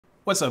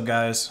What's up,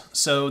 guys?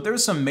 So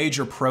there's some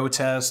major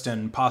protest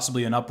and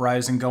possibly an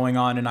uprising going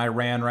on in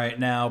Iran right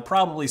now.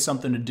 Probably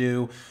something to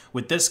do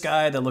with this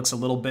guy that looks a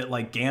little bit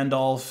like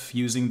Gandalf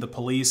using the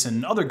police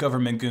and other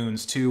government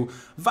goons to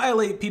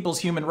violate people's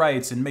human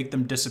rights and make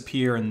them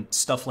disappear and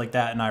stuff like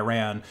that in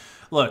Iran.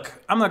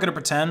 Look, I'm not going to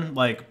pretend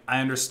like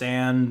I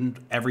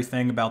understand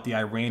everything about the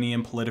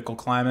Iranian political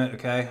climate,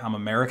 okay? I'm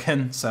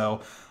American,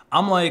 so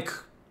I'm like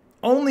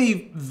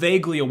only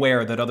vaguely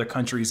aware that other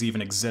countries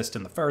even exist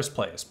in the first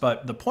place.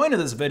 But the point of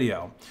this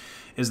video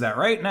is that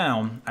right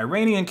now,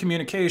 Iranian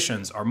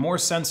communications are more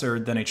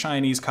censored than a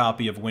Chinese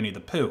copy of Winnie the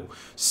Pooh.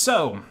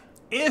 So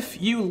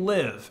if you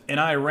live in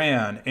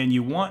Iran and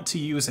you want to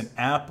use an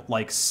app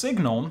like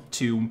Signal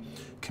to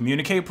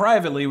communicate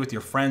privately with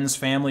your friends,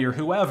 family, or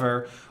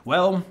whoever,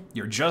 well,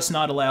 you're just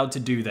not allowed to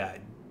do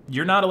that.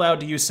 You're not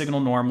allowed to use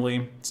Signal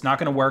normally. It's not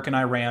going to work in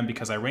Iran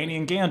because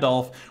Iranian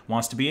Gandalf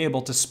wants to be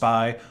able to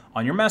spy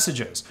on your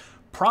messages.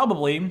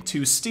 Probably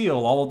to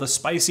steal all of the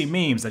spicy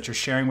memes that you're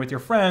sharing with your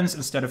friends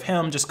instead of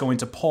him just going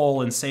to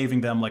poll and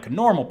saving them like a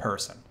normal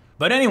person.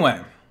 But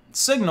anyway,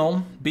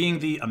 Signal, being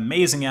the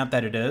amazing app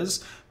that it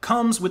is,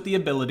 comes with the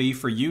ability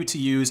for you to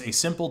use a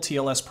simple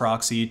TLS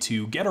proxy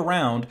to get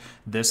around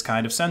this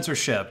kind of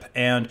censorship.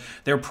 And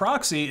their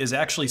proxy is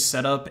actually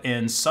set up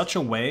in such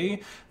a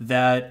way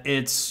that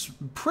it's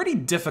pretty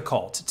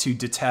difficult to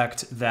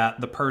detect that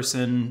the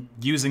person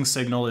using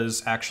Signal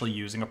is actually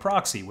using a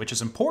proxy, which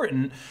is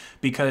important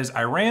because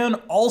Iran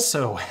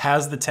also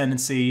has the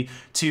tendency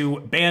to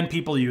ban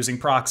people using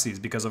proxies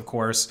because, of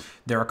course,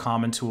 they're a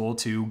common tool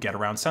to get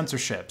around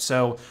censorship.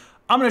 So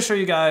I'm going to show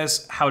you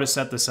guys how to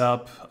set this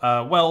up.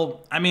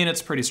 Well, I mean,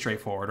 it's pretty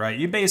straightforward, right?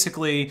 You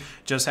basically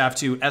just have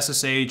to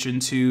SSH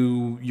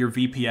into your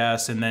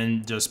VPS and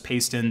then just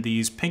paste in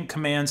these pink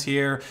commands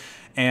here,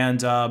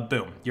 and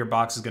boom, your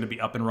box is going to be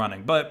up and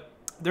running. But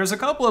there's a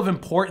couple of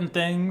important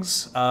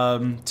things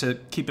to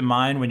keep in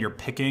mind when you're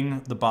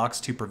picking the box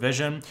to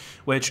provision,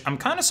 which I'm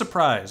kind of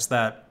surprised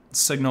that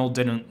Signal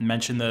didn't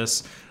mention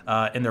this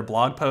in their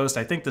blog post.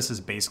 I think this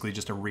is basically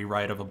just a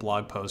rewrite of a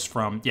blog post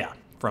from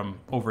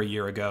over a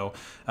year ago.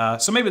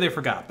 So maybe they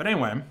forgot. But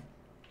anyway,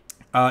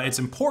 it's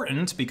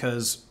important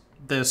because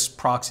this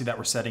proxy that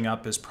we're setting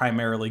up is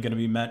primarily going to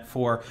be meant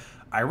for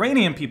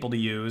Iranian people to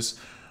use.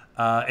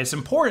 It's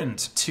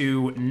important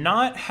to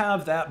not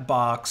have that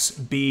box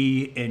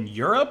be in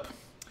Europe,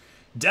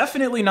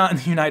 definitely not in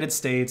the United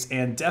States,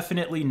 and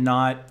definitely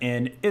not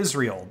in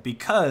Israel,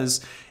 because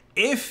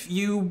if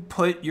you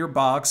put your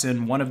box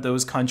in one of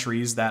those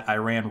countries that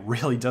Iran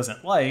really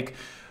doesn't like,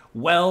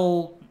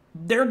 well,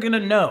 they're gonna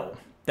know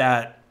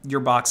that your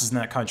box is in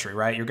that country,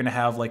 right? You're gonna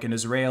have like an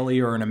Israeli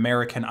or an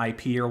American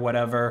IP or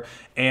whatever,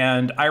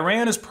 and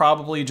Iran is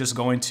probably just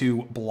going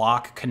to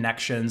block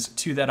connections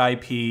to that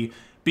IP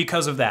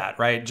because of that,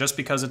 right? Just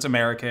because it's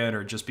American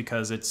or just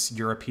because it's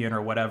European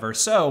or whatever.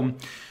 So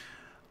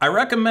I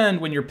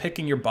recommend when you're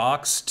picking your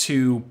box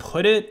to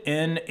put it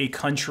in a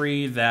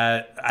country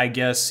that I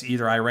guess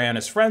either Iran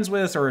is friends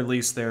with or at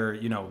least they're,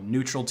 you know,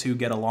 neutral to,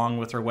 get along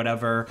with or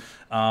whatever.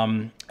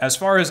 As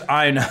far as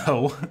I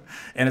know,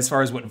 and as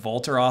far as what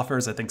Vultr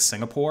offers, I think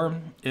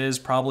Singapore is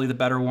probably the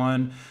better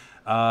one.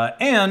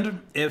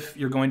 And if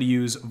you're going to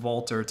use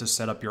Vultr to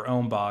set up your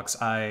own box,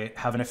 I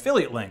have an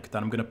affiliate link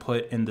that I'm going to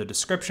put in the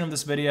description of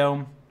this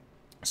video.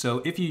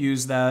 So if you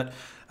use that,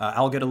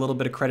 I'll get a little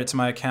bit of credit to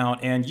my account,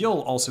 and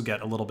you'll also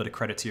get a little bit of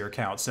credit to your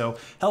account. So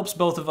helps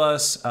both of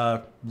us.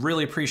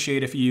 Really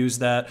appreciate if you use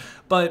that.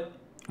 But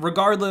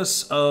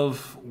regardless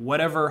of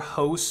whatever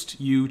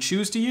host you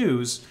choose to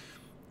use,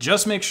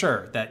 just make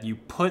sure that you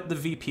put the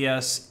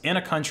VPS in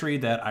a country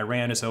that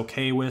Iran is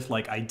okay with,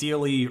 like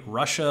ideally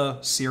Russia,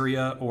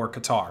 Syria, or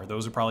Qatar.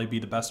 Those would probably be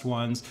the best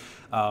ones.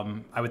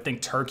 I would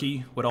think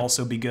Turkey would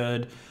also be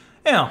good.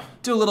 You know,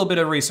 do a little bit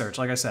of research.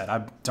 Like I said,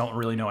 I don't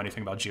really know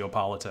anything about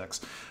geopolitics.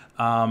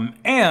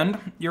 And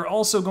you're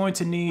also going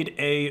to need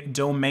a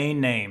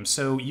domain name.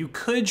 So you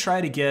could try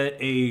to get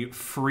a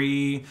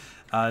free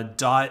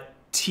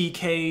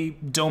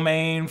 .tk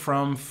domain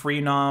from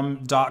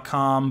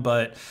freenom.com,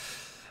 but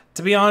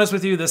to be honest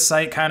with you, this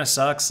site kind of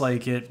sucks.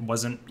 Like, it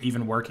wasn't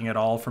even working at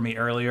all for me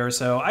earlier.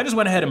 So I just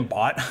went ahead and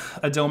bought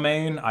a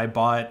domain. I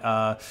bought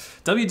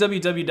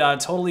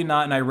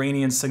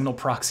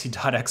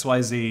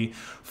www.totallynotaniraniansignalproxy.xyz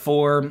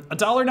for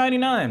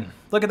 $1.99.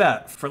 Look at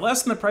that. For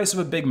less than the price of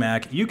a Big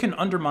Mac, you can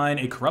undermine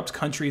a corrupt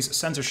country's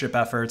censorship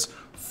efforts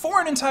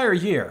for an entire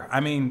year.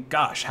 I mean,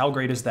 gosh, how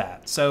great is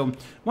that? So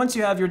once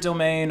you have your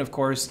domain, of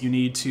course, you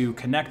need to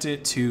connect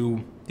it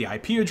to the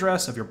IP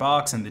address of your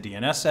box and the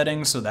DNS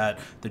settings so that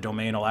the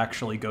domain will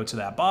actually go to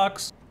that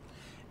box.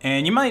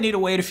 And you might need to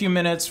wait a few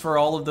minutes for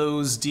all of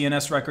those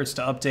DNS records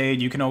to update.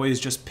 You can always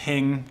just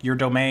ping your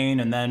domain,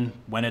 and then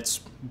when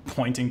it's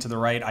pointing to the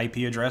right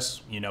IP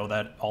address, you know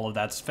that all of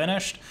that's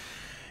finished.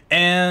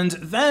 And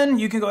then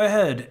you can go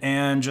ahead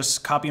and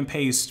just copy and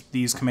paste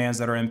these commands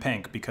that are in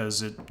pink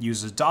because it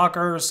uses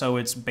Docker, so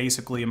it's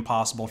basically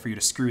impossible for you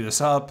to screw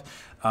this up.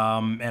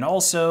 And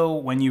also,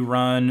 when you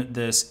run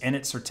this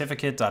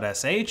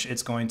initcertificate.sh,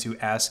 it's going to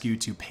ask you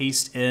to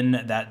paste in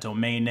that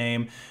domain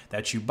name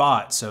that you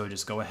bought. So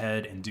just go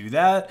ahead and do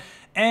that,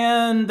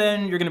 and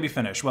then you're going to be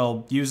finished.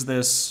 Well, use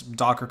this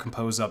docker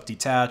compose up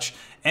detach,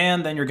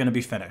 and then you're going to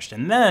be finished.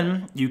 And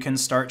then you can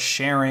start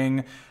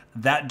sharing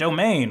that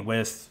domain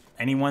with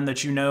anyone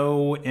that you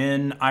know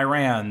in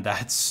Iran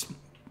that's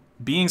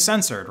being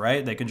censored,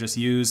 right? They can just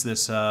use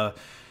this,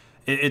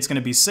 it's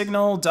gonna be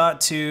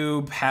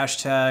signal.tube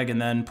hashtag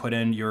and then put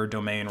in your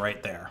domain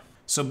right there.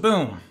 So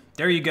boom,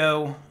 there you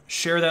go.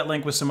 Share that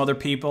link with some other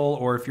people,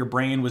 or if your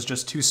brain was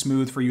just too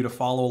smooth for you to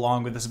follow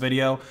along with this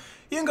video,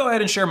 you can go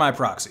ahead and share my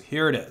proxy.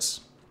 Here it is.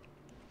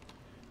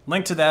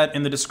 Link to that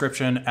in the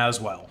description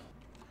as well.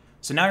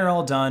 So now you're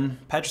all done.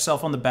 Pat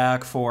yourself on the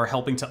back for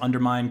helping to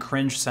undermine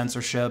cringe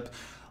censorship.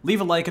 Leave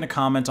a like and a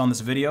comment on this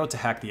video to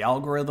hack the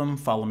algorithm,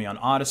 follow me on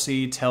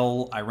Odyssey,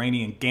 tell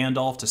Iranian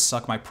Gandalf to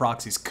suck my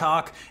proxy's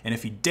cock, and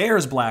if he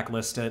dares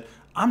blacklist it,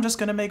 I'm just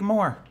gonna make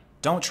more.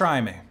 Don't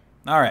try me.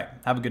 All right,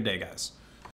 have a good day, guys.